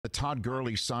Todd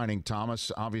Gurley signing,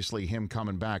 Thomas. Obviously, him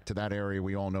coming back to that area,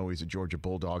 we all know he's a Georgia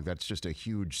Bulldog. That's just a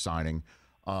huge signing.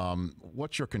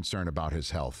 What's your concern about his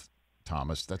health,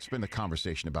 Thomas? That's been the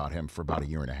conversation about him for about a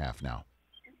year and a half now.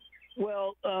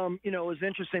 Well, it was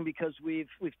interesting because we've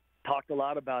talked a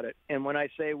lot about it. And when I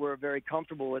say we're very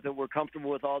comfortable with it, we're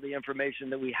comfortable with all the information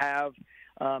that we have.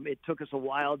 It took us a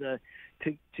while to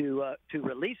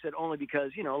release it, only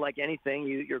because, like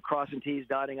anything, you're crossing T's,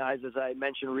 dotting I's, as I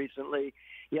mentioned recently.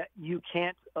 Yeah, you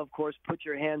can't, of course, put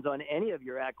your hands on any of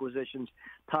your acquisitions,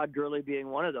 Todd Gurley being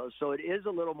one of those. So it is a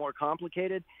little more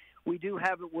complicated. We do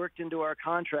have it worked into our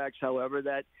contracts, however,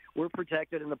 that we're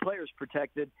protected and the player's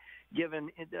protected, given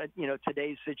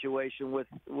today's situation with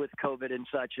COVID and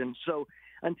such. And so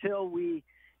until we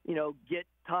get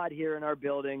Todd here in our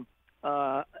building,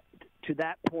 to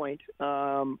that point,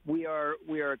 we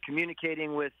are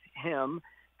communicating with him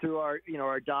through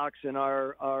our docs and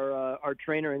our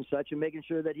trainer and such, and making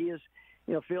sure that he is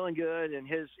feeling good and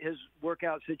his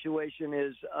workout situation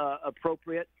is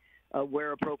appropriate.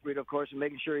 Where appropriate, of course, and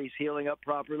making sure he's healing up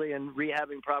properly and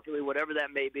rehabbing properly, whatever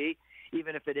that may be,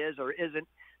 even if it is or isn't,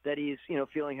 that he's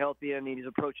feeling healthy and he's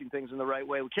approaching things in the right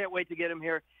way. We can't wait to get him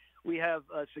here. We have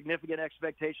significant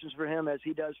expectations for him, as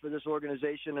he does for this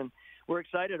organization, and we're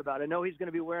excited about it. I know he's going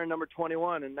to be wearing number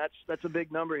 21, and that's a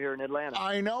big number here in Atlanta.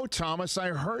 I know, Thomas. I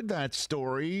heard that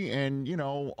story, and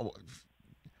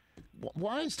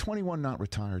why is 21 not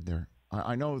retired there?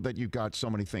 I know that you've got so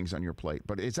many things on your plate,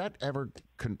 but is there ever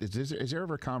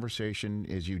a conversation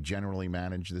as you generally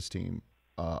manage this team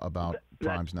about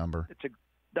Prime's number?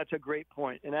 That's a great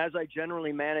point. And as I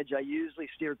generally manage, I usually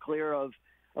steer clear of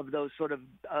those sort of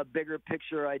bigger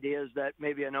picture ideas that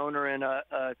maybe an owner and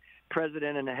a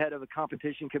president and a head of a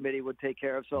competition committee would take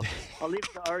care of. So I'll leave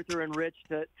it to Arthur and Rich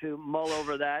to mull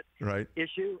over that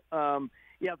issue.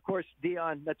 Yeah, of course,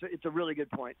 Dion. It's a really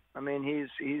good point. I mean,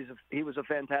 he was a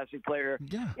fantastic player.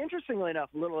 Yeah. Interestingly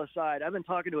enough, a little aside, I've been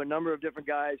talking to a number of different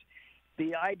guys.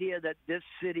 The idea that this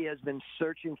city has been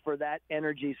searching for that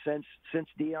energy since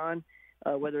Dion,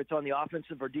 whether it's on the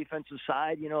offensive or defensive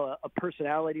side, a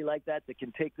personality like that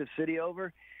can take the city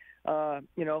over. I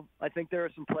think there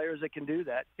are some players that can do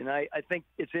that, and I think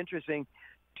it's interesting.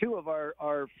 Two of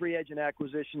our free agent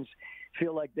acquisitions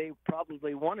feel like they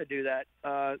probably want to do that.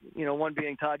 One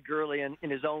being Todd Gurley in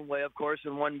his own way, of course,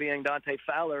 and one being Dante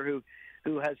Fowler,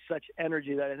 who has such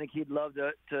energy that I think he'd love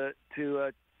to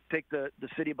take the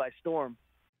city by storm.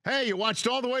 Hey, you watched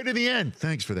all the way to the end.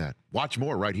 Thanks for that. Watch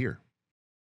more right here.